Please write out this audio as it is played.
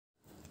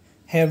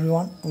Hey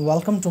everyone,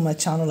 welcome to my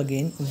channel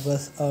again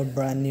with a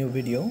brand new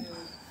video.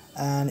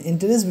 And in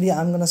today's video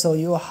I'm gonna show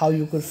you how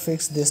you could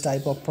fix this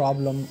type of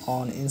problem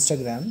on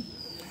Instagram.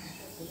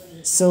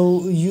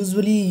 So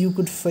usually you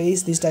could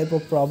face this type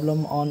of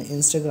problem on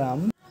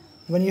Instagram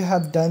when you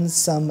have done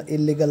some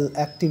illegal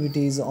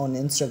activities on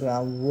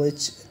Instagram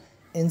which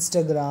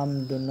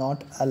Instagram do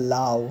not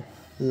allow,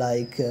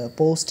 like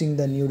posting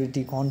the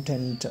nudity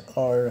content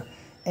or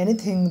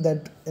anything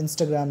that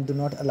Instagram do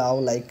not allow,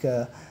 like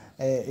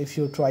if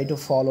you try to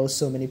follow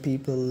so many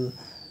people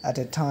at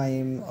a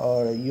time,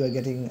 or you are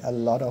getting a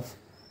lot of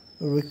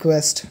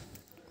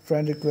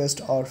friend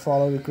request or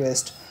follow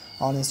request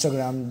on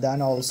Instagram,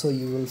 then also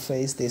you will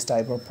face this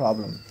type of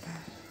problem.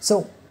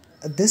 So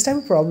this type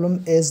of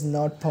problem is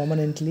not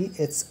permanently,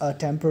 it's a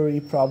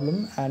temporary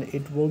problem and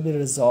it will be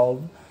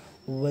resolved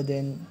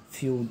within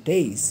few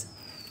days.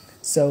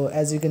 So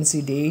as you can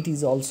see, date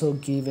is also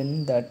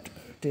given that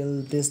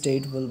till this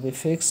date will be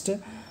fixed,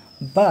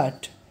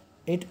 but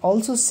it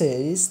also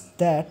says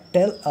that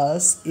tell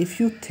us if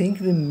you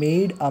think we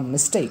made a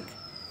mistake.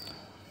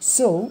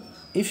 So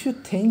if you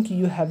think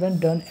you haven't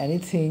done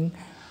anything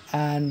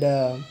and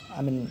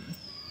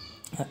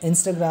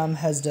Instagram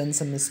has done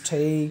some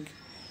mistake,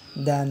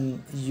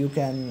 then you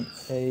can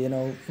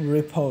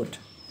report.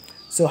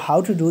 So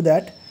how to do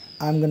that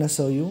I'm gonna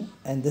show you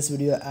in this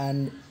video,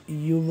 and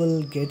you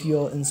will get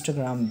your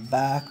Instagram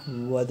back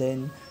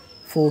within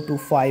 4 to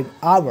 5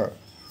 hours.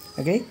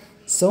 Okay,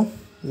 so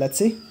let's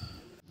see.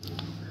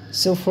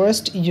 So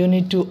first you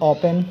need to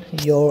open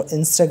your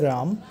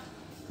Instagram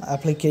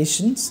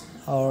applications,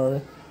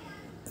 or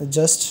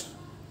just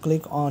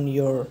click on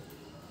your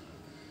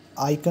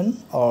icon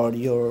or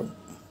your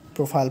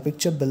profile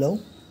picture below,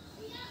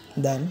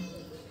 then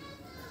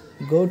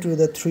go to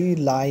the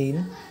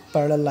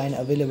parallel line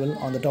available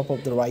on the top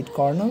of the right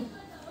corner,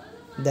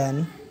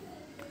 then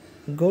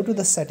go to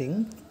the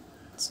settings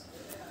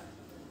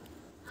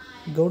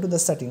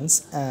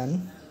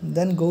and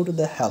then go to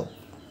the help.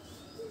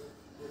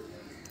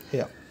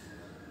 Here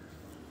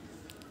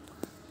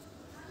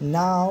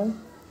now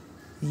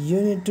you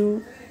need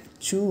to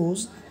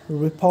choose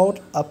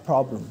report a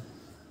problem,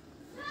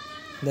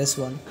 this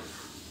one.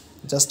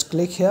 Just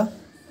click here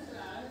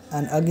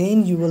and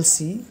again you will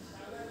see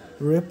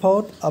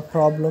report a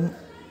problem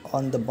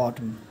on the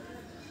bottom,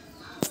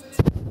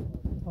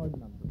 third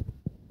number.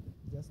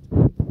 Just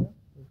click here,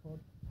 report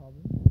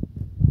problem,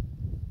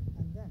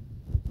 and then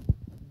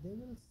they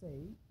will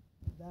say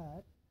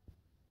that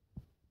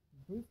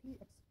briefly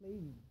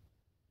explain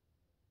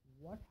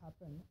what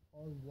happened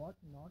or what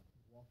not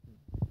working.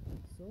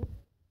 So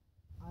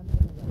I'm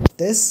gonna write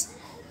this.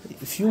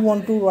 If you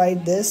want to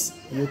write this,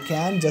 you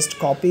can just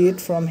copy it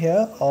from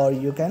here, or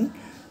you can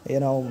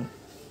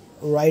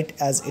write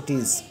as it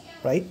is,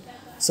 right?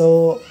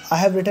 So I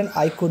have written,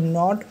 I could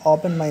not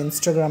open my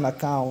Instagram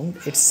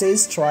account. It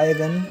says try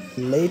again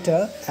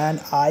later, and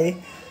I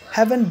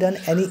haven't done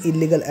any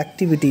illegal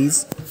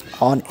activities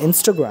on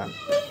Instagram,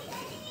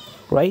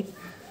 right?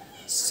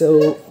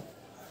 So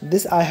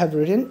this I have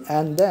written,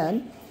 and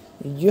then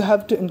you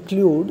have to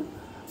include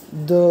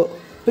the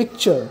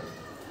picture,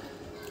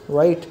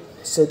 right?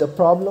 So the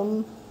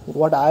problem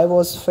what I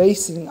was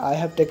facing, I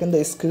have taken the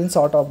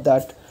screenshot of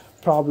that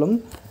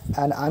problem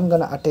and I'm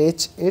gonna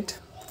attach it.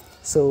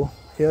 So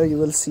here you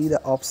will see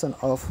the option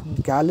of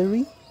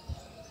gallery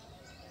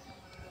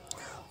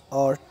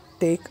or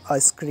take a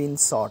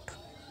screenshot,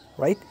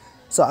 right?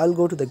 So I'll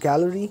go to the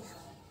gallery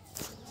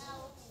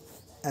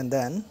and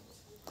then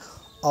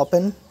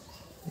open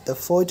the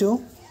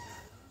photo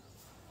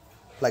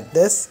like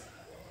this,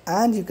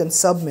 and you can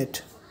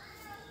submit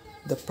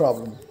the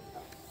problem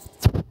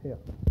here.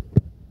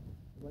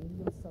 When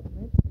you will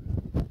submit,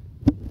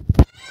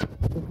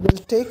 it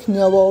will take me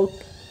about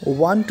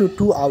 1 to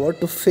 2 hours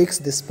to fix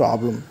this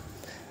problem.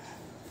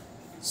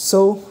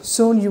 So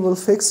soon you will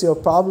fix your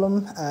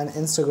problem and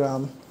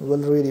Instagram will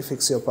really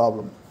fix your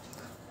problem.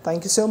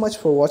 Thank you so much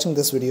for watching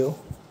this video.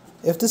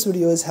 If this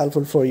video is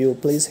helpful for you,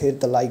 please hit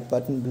the like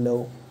button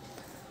below.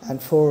 And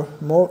for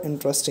more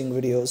interesting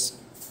videos,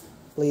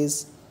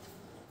 please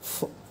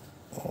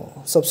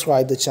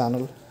subscribe the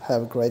channel.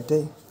 Have a great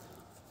day.